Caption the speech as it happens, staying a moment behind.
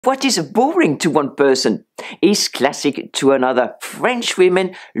What is boring to one person is classic to another. French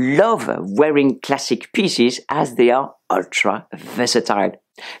women love wearing classic pieces as they are ultra versatile.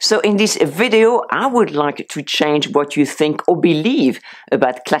 So in this video, I would like to change what you think or believe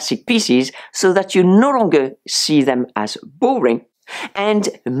about classic pieces so that you no longer see them as boring, and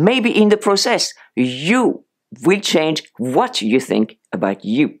maybe in the process, you will change what you think about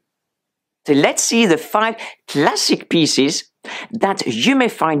you. So let's see the 5 classic pieces that you may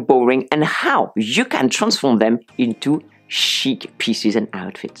find boring and how you can transform them into chic pieces and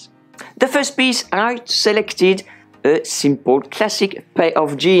outfits. The first piece, I selected a simple classic pair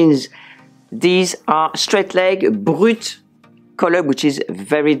of jeans. These are straight leg, brut color, which is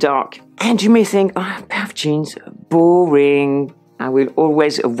very dark. And you may think, oh, a pair of jeans, boring. I will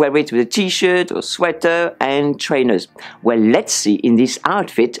always wear it with a t-shirt or sweater and trainers. Well, let's see in this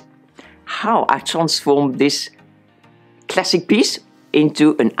outfit how I transform this classic piece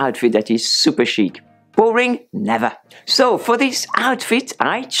into an outfit that is super chic. Boring? Never. So for this outfit,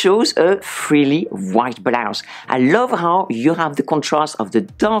 I chose a frilly white blouse. I love how you have the contrast of the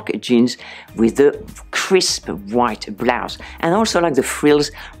dark jeans with the crisp white blouse, and also like the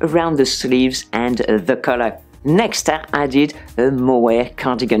frills around the sleeves and the collar. Next, I added a mohair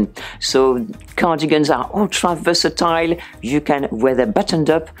cardigan. So cardigans are ultra versatile. You can wear them buttoned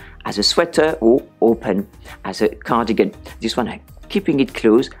up as a sweater or open as a cardigan. This one, I'm keeping it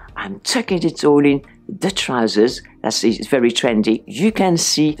close. I'm tucking it all in the trousers. That's very trendy. You can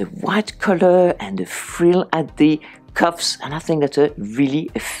see the white collar and the frill at the cuffs, and I think that's a really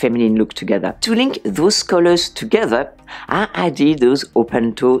feminine look together. To link those colors together, I added those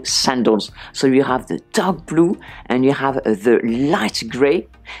open toe sandals. So you have the dark blue and you have the light gray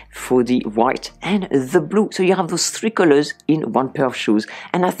for the white and the blue. So you have those 3 colors in one pair of shoes.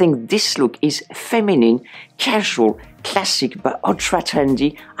 And I think this look is feminine, casual, classic, but ultra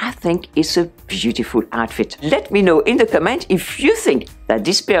trendy. I think it's a beautiful outfit. Let me know in the comment if you think that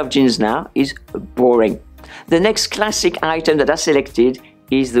this pair of jeans now is boring. The next classic item that I selected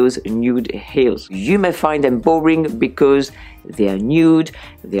is those nude heels. You may find them boring because they are nude,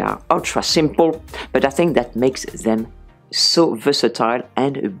 they are ultra simple, but I think that makes them so versatile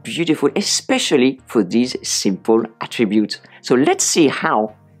and beautiful, especially for these simple attributes. So let's see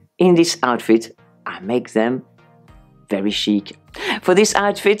how in this outfit I make them very chic. For this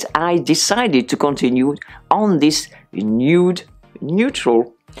outfit, I decided to continue on this nude,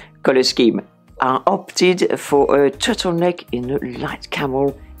 neutral color scheme. I opted for a turtleneck in a light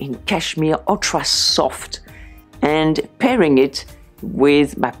camel in cashmere, ultra soft, and pairing it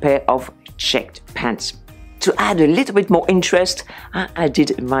with my pair of checked pants. To add a little bit more interest, I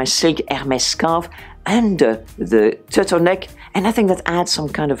added my silk Hermes scarf under the turtleneck, and I think that adds some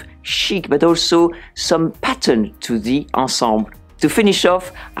kind of chic but also some pattern to the ensemble. To finish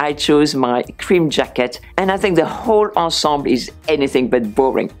off, I chose my cream jacket, and I think the whole ensemble is anything but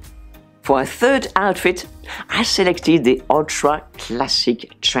boring. For a third outfit, I selected the ultra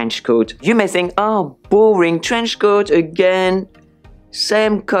classic trench coat. You may think, oh, boring trench coat again,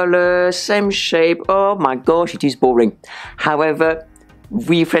 same color, same shape, oh my gosh, it is boring. However,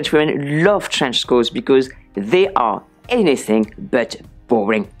 we French women love trench coats because they are anything but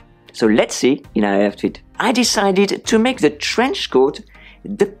boring. So let's see in our outfit. I decided to make the trench coat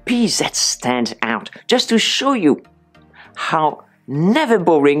the piece that stands out, just to show you how never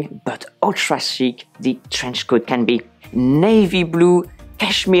boring but ultra chic the trench coat can be. Navy blue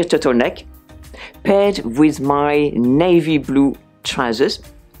cashmere turtleneck paired with my navy blue trousers,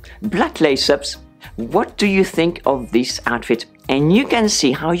 black lace-ups. What do you think of this outfit? And you can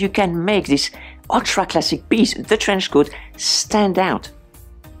see how you can make this ultra classic piece, the trench coat, stand out,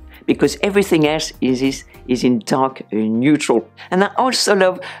 because everything else is in dark neutral. And I also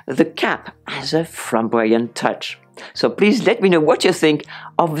love the cap as a flamboyant touch. So please let me know what you think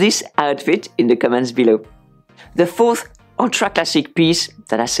of this outfit in the comments below. The fourth ultra classic piece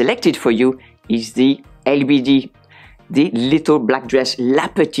that I selected for you is the LBD, the little black dress, La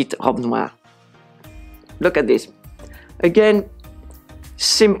Petite Robe Noire. Look at this. Again,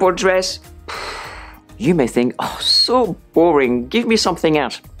 simple dress. You may think, oh, so boring, give me something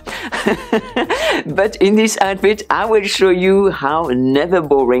else. But in this outfit, I will show you how never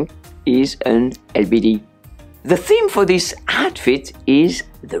boring is an LBD. The theme for this outfit is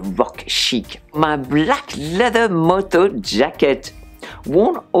the rock chic. My black leather moto jacket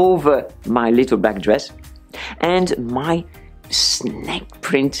worn over my little black dress and my snake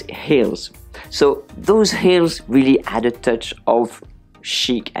print heels. So those heels really add a touch of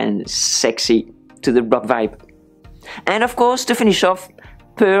chic and sexy to the rock vibe. And of course, to finish off,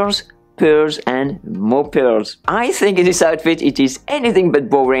 pearls, pearls and more pearls. I think in this outfit it is anything but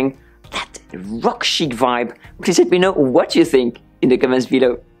boring. That rock chic vibe. Please let me know what you think in the comments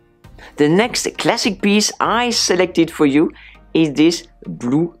below. The next classic piece I selected for you is this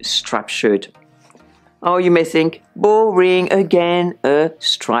blue strap shirt. Oh, you may think, boring again, a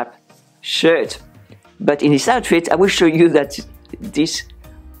strap shirt. But in this outfit, I will show you that this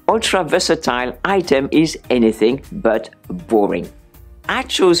ultra versatile item is anything but boring. I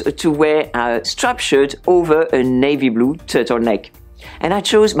chose to wear a strap shirt over a navy blue turtleneck. And I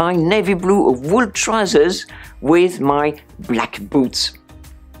chose my navy blue wool trousers with my black boots.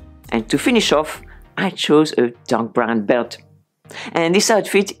 And to finish off, I chose a dark brown belt. And this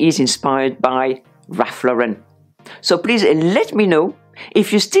outfit is inspired by Ralph Lauren. So please let me know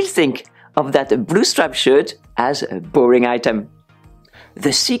if you still think of that blue strap shirt as a boring item.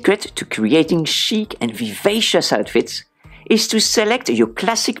 The secret to creating chic and vivacious outfits is to select your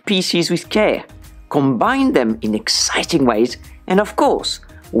classic pieces with care, combine them in exciting ways, and of course,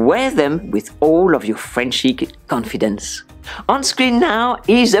 wear them with all of your French chic confidence. On screen now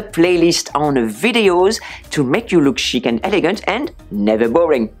is a playlist on videos to make you look chic and elegant and never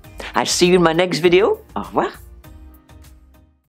boring. I'll see you in my next video. Au revoir.